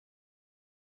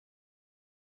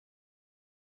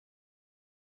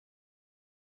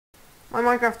My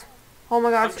Minecraft. Oh my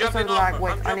god, I'm it's jumping starting to lag. over.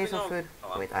 Wait, I'm I need jumping some over. food.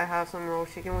 Oh, Wait, I have some raw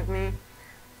chicken with me.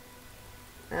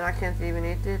 And I can't even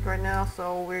eat it right now,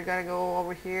 so we gotta go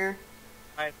over here.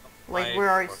 Like, where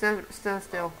are you? Stand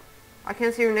still. I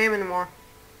can't see your name anymore.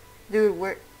 Dude,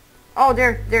 where? Oh,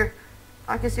 there.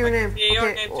 I can see your name. see your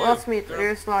Okay, name well, too. let's meet. You're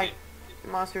There's like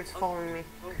okay. monsters following me.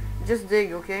 Just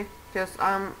dig, okay? Because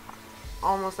I'm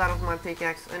almost out of my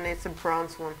pickaxe, and it's a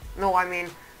bronze one. No, I mean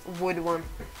wood one.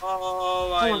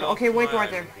 Oh, Come I on, lost okay, wait my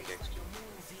right there. iron pickaxe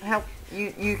too. Help,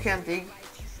 you can't dig.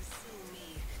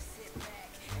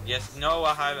 Yes, no,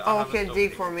 I have. Oh, I have okay, a stone dig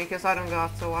pick. for me, because I don't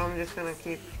got, so I'm just gonna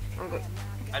keep. I'm good.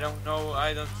 I don't know.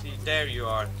 I don't see. There you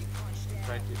are.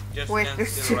 Try to just Wait, stand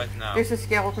still right now. there's a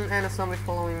skeleton and a zombie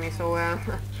following me, so I'm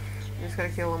just gotta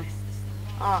kill him.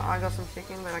 Ah, I got some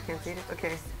chicken, but I can't eat it.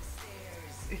 Okay,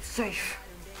 it's safe.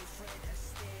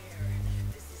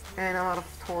 And a lot of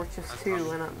torches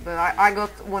too, and but I got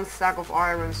one stack of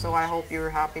iron, so I hope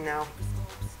you're happy now.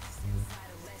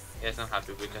 Yes, I'm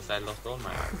happy because I lost all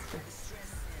my iron.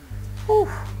 Whew.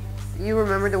 You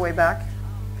remember the way back?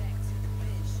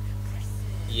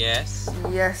 Yes,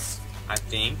 Yes. I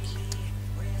think.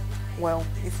 Well,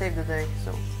 you saved the day,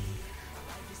 so.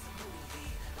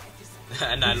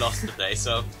 And I lost today,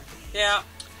 so yeah.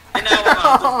 And now I'm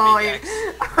out Oh, of pickaxe.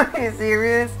 are you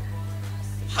serious?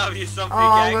 Have you some Oh,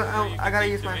 pickaxe? So you I can gotta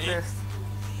take use to my me? fist.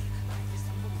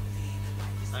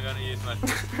 I'm gonna use my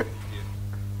fist.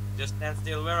 Just stand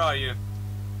still. Where are you?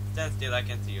 Stand still. I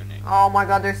can see your name. Oh my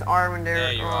god, there's iron there.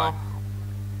 There you oh. are.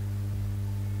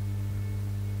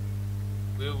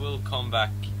 We will come back.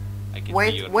 I can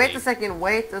see your Wait name. a second,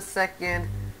 wait a second.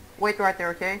 Wait right there,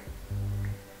 okay?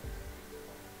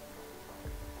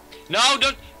 No,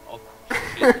 don't. Oh,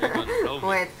 shit, you're gonna blow me.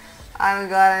 Wait, I don't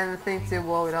got anything to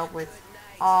blow it up with.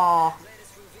 Oh.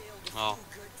 Oh.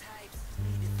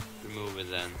 Remove it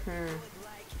then.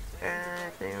 I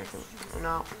think I can.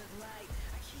 No.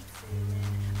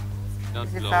 Don't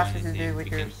Is it blow faster to anything. do with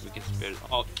we your? can spare it.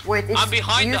 Oh, Wait, it's I'm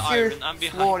behind use the your iron. I'm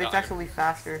behind sword. the It's iron. actually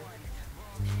faster.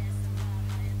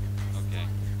 Okay.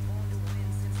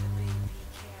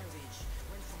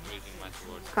 Using my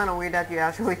sword. It's kind of weird that you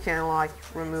actually can like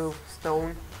remove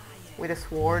stone with a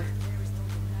sword.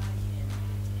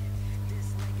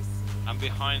 I'm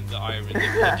behind the iron. If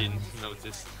you didn't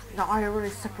notice. The iron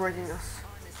is separating us.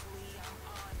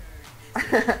 I'm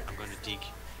gonna dig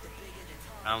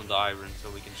around the iron so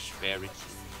we can spare it and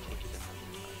take it another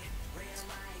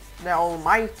time. The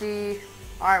almighty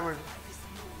iron.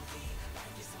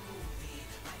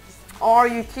 Are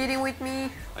you kidding with me?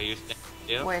 Are you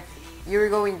still? Wait, you're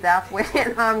going that way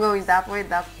and I'm going that way.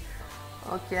 That's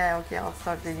okay. Okay, I'll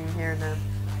start digging here then.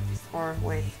 Or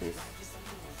wait, please.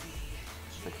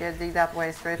 Okay, dig that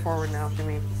way. Straight forward now to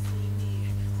me.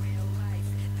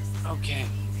 Okay.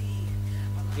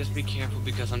 Just be careful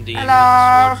because I'm digging with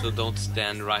Hello? the sword, so don't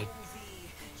stand right.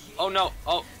 Oh no!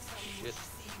 Oh shit!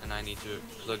 And I need to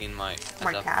plug in my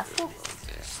adapter. castle?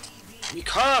 There. My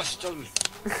castle!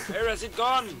 Where has it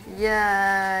gone?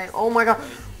 Yay! Oh my god!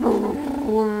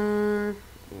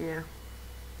 Yeah.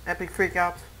 Epic freak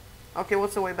out. Okay,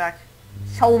 what's the way back?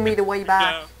 Show me the way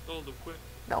back. Yeah, all the way.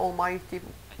 The almighty.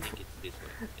 I think it's this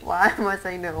way. Why am I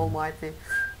saying the almighty?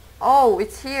 Oh,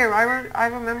 it's here. I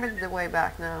remember the way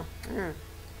back now.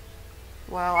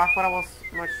 Well, I thought I was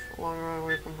much longer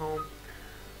away from home.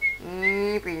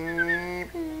 Beep,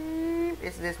 beep, beep.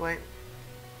 It's this way.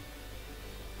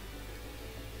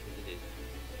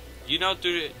 You know,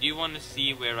 do you want to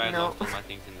see where I No. lost all my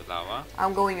things in the lava?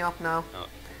 I'm going up now. No.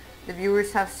 The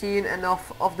viewers have seen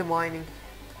enough of the mining.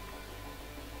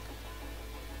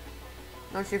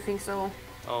 Don't you think so?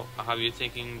 Oh, have you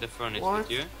taken the furnace What?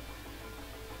 with you?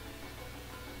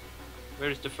 Where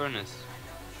is the furnace?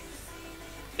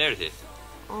 There it is.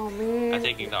 Oh man. I'm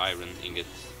taking the iron ingots.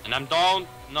 And I'm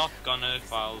not gonna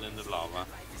fall in the lava.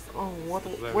 Oh, what?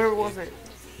 Where Where is was it? it?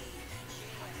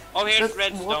 Oh, here's What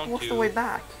redstone was too. the way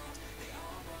back?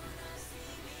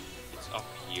 It's up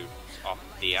here. It's up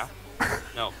there.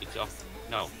 No, it's up.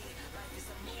 No.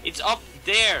 It's up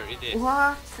there. It is.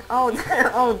 What? Oh,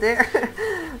 there. Oh, there.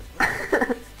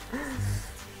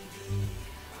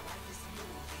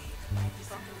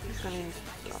 Just gonna use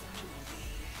stuff.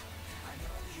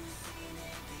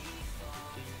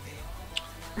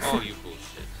 Oh, you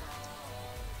bullshit.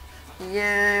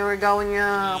 Yeah, we're going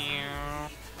up. Yeah.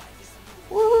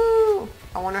 Woohoo!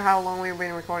 I wonder how long we've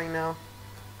been recording now.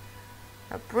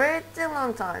 A pretty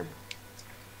long time.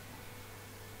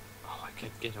 Oh, I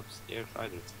can't get upstairs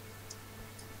either.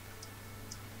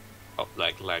 Oh,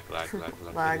 lag. Lag.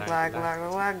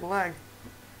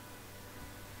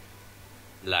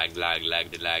 Lag. Okay,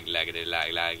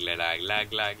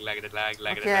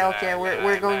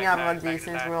 we're going out of these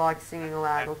since we're like singing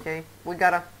lag. Okay, we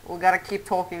gotta keep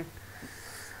talking.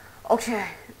 Okay,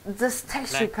 this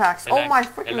texture packs. Oh my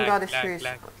freaking god, it's serious.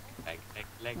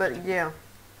 But yeah,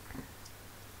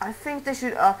 I think they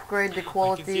should upgrade the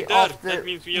quality of the That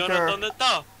means we are not on the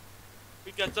top.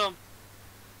 We got some.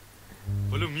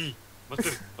 Follow me,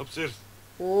 master, upstairs.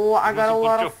 Oh, I got a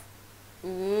lot of.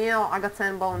 Yeah, I got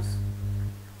 10 bones.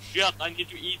 Shit, I need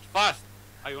to eat fast.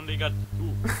 I only got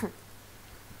 2.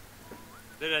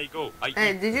 There I go.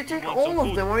 Hey, did you take all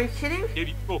of them? Are you kidding? Here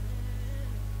you go.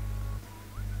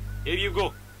 Here you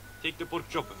go. Take the pork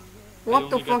chop. What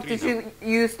the fuck did you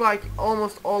use like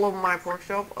almost all of my pork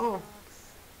chop? Oh.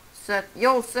 Seth.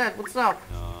 Yo, Seth, what's up?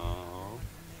 No.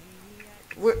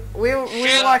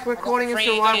 We're like recording a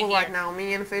survival right now,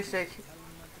 me and Fishstick.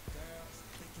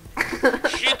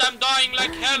 Shit, I'm dying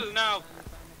like hell now.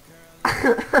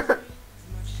 That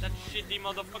shitty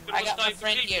motherfucker I got my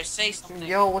friend here, say something.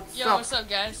 Yo, what's up? Yo, what's up,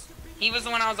 guys? He was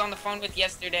the one I was on the phone with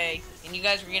yesterday, and you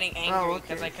guys were getting angry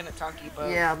because I couldn't talk to you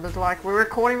both. Yeah, but like, we're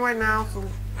recording right now, so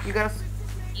you gotta...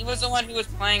 He was the one who was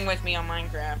playing with me on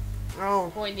Minecraft.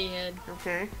 Oh. Pointy head.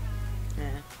 Okay.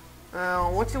 Yeah.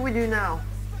 What should we do now?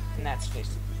 And that's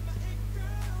Fishstick.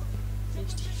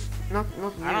 Not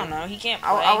you. I don't know, he can't play.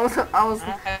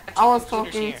 I was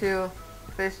talking to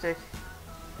Fishstick.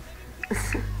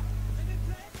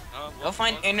 Go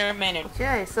find intermittent.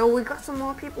 Okay, so we got some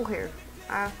more people here.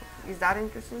 Is that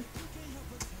interesting?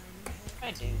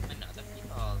 I do.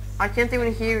 I can't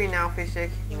even hear you now,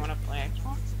 Fishstick. You wanna play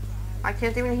Xbox? I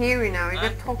can't even hear you now. You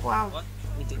gotta talk loud. What?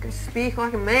 You gotta speak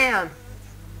like a man.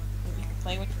 You can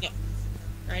play with you.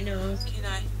 I know. Can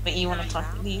I? But you wanna talk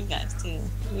to you guys too.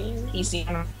 Easy.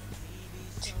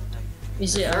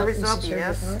 Is it Service up? up,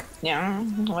 yes. Yeah.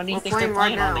 What do you We're think they're playing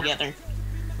playing right all now. together?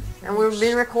 And we've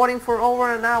been recording for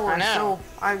over an hour, I know. so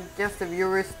I guess the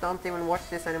viewers don't even watch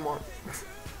this anymore.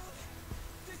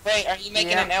 Wait, are you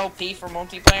making Yeah. an LP for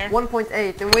multiplayer?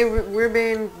 1.8, and we're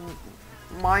been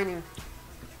mining.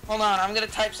 Hold on, I'm gonna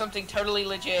type something totally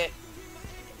legit.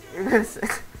 You're gonna say,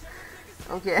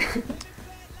 okay.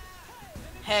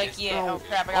 Heck yeah! Oh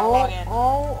crap! I gotta log in.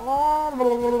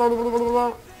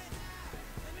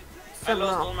 I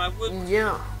lost all my wood.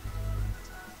 Yeah.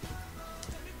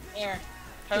 Here,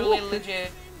 totally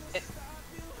legit.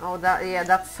 Oh,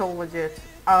 that's so legit.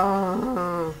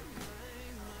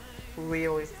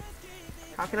 Really?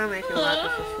 How can I make it like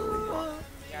this really block?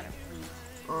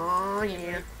 Oh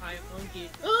yeah.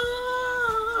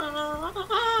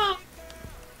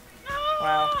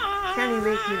 Wow. Can you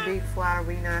make me big flat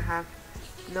arena? I have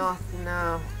nothing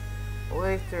now.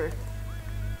 Later.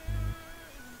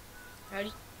 How do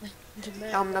you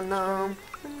Dum dum dum.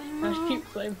 How do you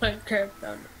play Minecraft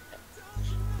on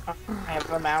I have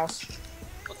a mouse.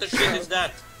 What the shit is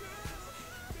that?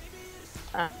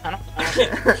 I don't know.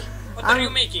 What are you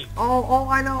making? Oh,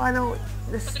 I know.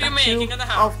 The What are you making in the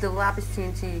house? of the lapis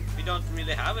TNT. We don't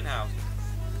really have a house.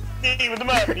 Okay,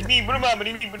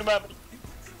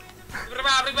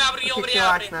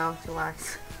 chillax now,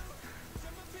 chillax.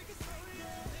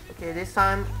 Okay, this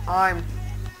time I'm.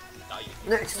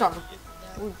 Next time,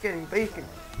 we're getting bacon.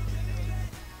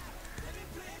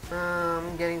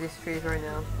 I'm getting this trees right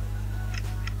now.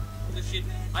 Holy shit,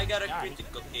 I got a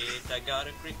critical hit, I got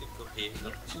a critical hit.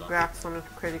 Congrats on a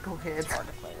critical hit. It's hard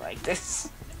to play like this.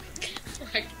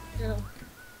 no.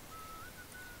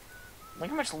 Look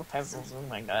how much pencils, oh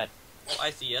my god. Oh,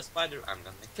 I see a spider, I'm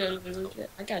gonna Totally legit.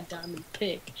 I got a diamond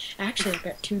pick. Actually, I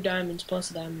got 2 diamonds plus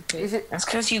a diamond pick. Is it? That's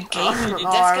because you gave Oh, me.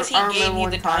 That's because I he gave remember you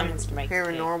one the time diamonds to make here the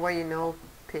in pick. Norway, you know,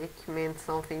 pick means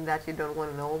something that you don't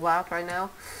want to know about right now.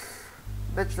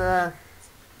 But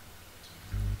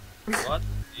What?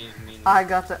 You mean... I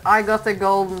got the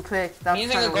golden pick. That's I'm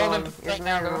using kind a of golden wrong. pick Isn't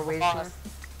now it to go for Norwegian? boss.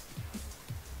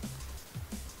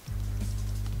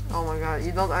 Oh my god,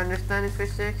 you don't understand it,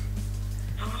 Fishstick?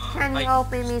 Can you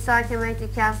open me so I can make the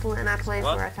castle and I play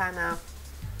What? for a time now?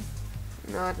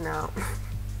 Not now.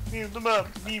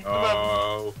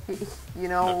 Oh. You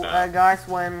know, guys,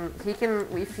 when he can,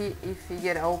 if he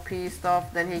get OP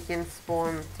stuff, then he can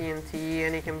spawn TNT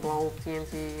and he can blow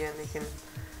TNT and he can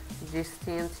just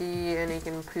TNT and he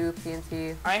can poop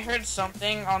TNT. I heard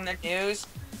something on the news.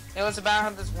 It was about how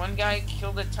this one guy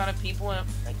killed a ton of people and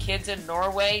kids in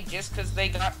Norway just because they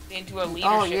got into a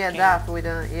leadership Oh yeah, camp. that we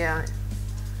don't. Yeah.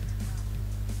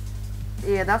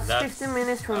 Yeah, that's 15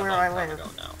 minutes from where I live.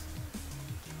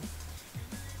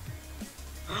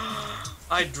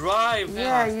 I drive.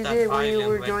 Yeah, you did when you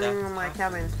were when joining that my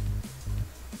cabin.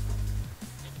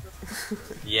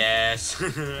 Yes.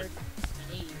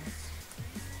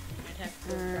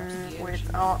 Wait,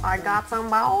 oh, I got some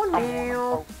bone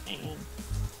meal.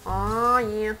 Oh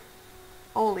yeah.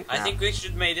 Holy crap. I think we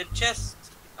should make a chest.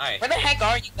 Where the heck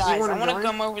are you guys? wanna I want to join?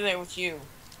 come over there with you.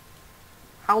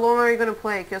 How long are you gonna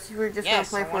play? Because if you're just Yes,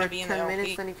 gonna I play wanna for be in 10 the minutes,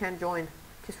 LP. then you can't join.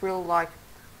 Just real like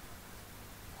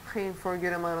playing for a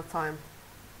good amount of time.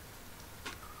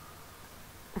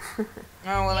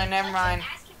 Oh, well then never mind.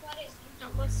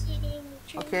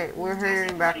 Okay, we're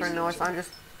hearing background noise. I'm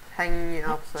just hanging you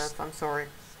up, so I'm sorry.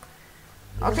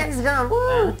 Okay, he's gone.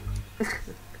 Woo!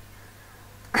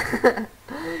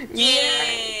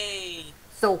 Yay!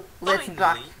 So let's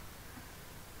back. Finally.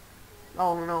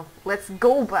 Oh no, let's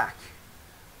go back.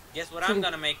 Guess what I'm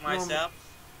gonna make myself?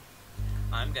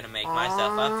 I'm gonna make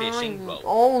myself a fishing boat.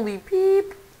 Holy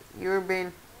peep! You're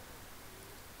being.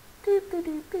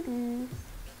 Doop.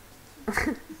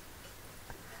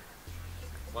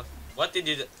 What did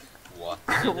you do? What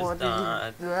did you What just did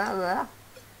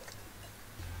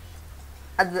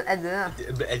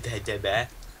you?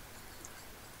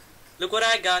 Look what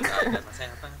I got! I got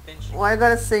myself a fishing. Well, I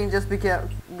gotta sing just because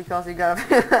you got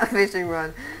a fishing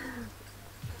run.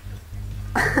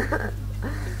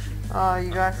 Oh,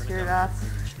 you guys hear that?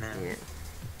 Yeah.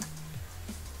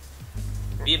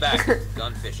 Be back,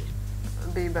 gone fishing.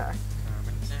 Be back.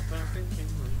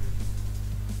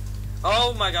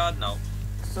 Oh my god, no.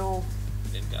 So,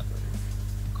 Didn't get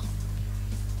ready.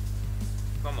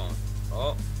 Come on.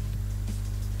 Oh.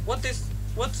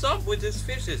 What's up with these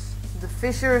fishes? the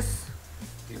fishers,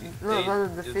 Do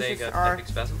the they fishes got are epic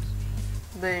specials?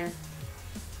 they,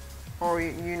 or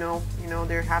you know,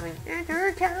 they're having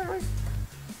intercourse,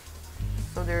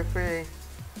 so they're pretty.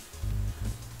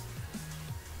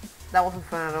 That wasn't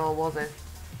fun at all, was it?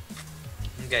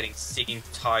 I'm getting sick and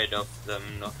tired of them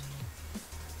not.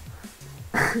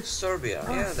 Serbia,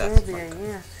 Oh, yeah, that's Serbia, fun.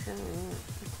 yes.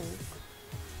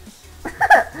 Okay.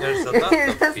 There's a You're lot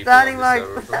just of people on standing the like.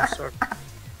 server from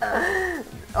Serbia.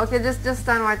 Okay, just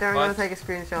stand right there. I'm gonna What? take a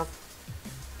screenshot.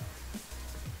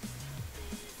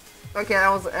 Okay, that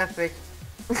was epic.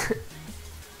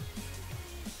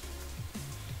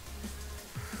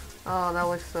 Oh, that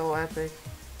was so epic.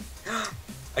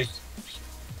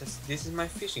 This is my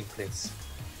fishing place.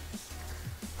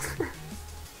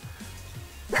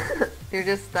 You're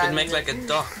just Should standing. make like a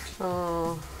dock.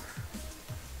 Oh.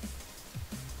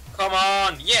 Come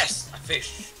on! Yes! A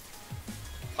fish!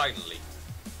 Finally.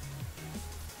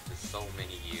 After so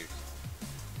many years.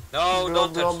 No,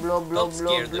 don't touch. Blob, blob, Don't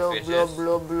scare the blob, fishes. blob,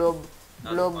 blob, blob,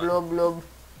 Not blob, fun. blob, blob,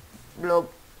 blob.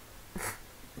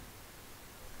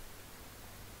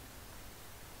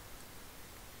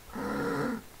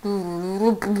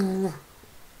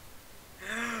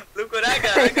 Look what I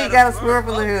got! I You got, got a smurf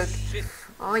on the Oh, hook. shit.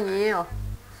 Oh yeah.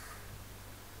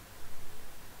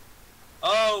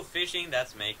 Oh, fishing,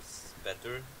 that makes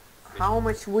better. How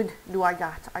much wood do I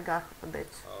got? I got a bit.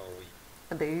 Oh,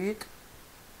 A bit.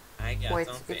 I got Wait,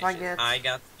 some if fishes. I get- I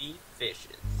got the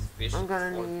fishes. Fishes I'm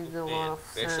gonna for need the a lot of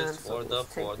fishes sand, for so the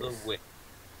let's take this. whip.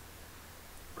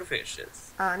 For the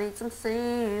fishes. I need some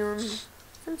sand.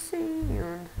 Some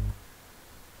sand.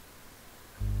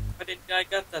 Where did I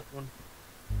got that one?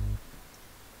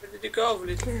 Where did you go,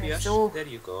 little Okay, fish? so- There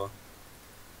you go.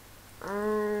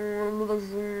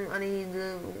 I need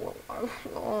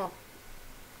oh.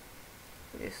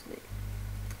 Seriously.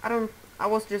 I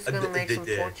was just gonna make some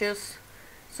torches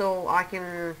so I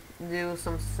can do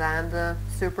some sand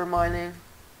super mining.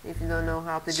 If you don't know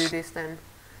how to do this, then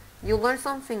you'll learn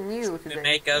something new To today.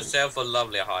 make ourselves a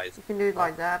lovely hide. You can do it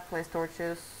like that, place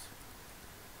torches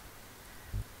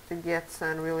to get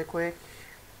sand really quick.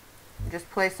 Just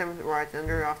place them right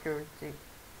under after the...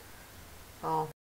 Oh,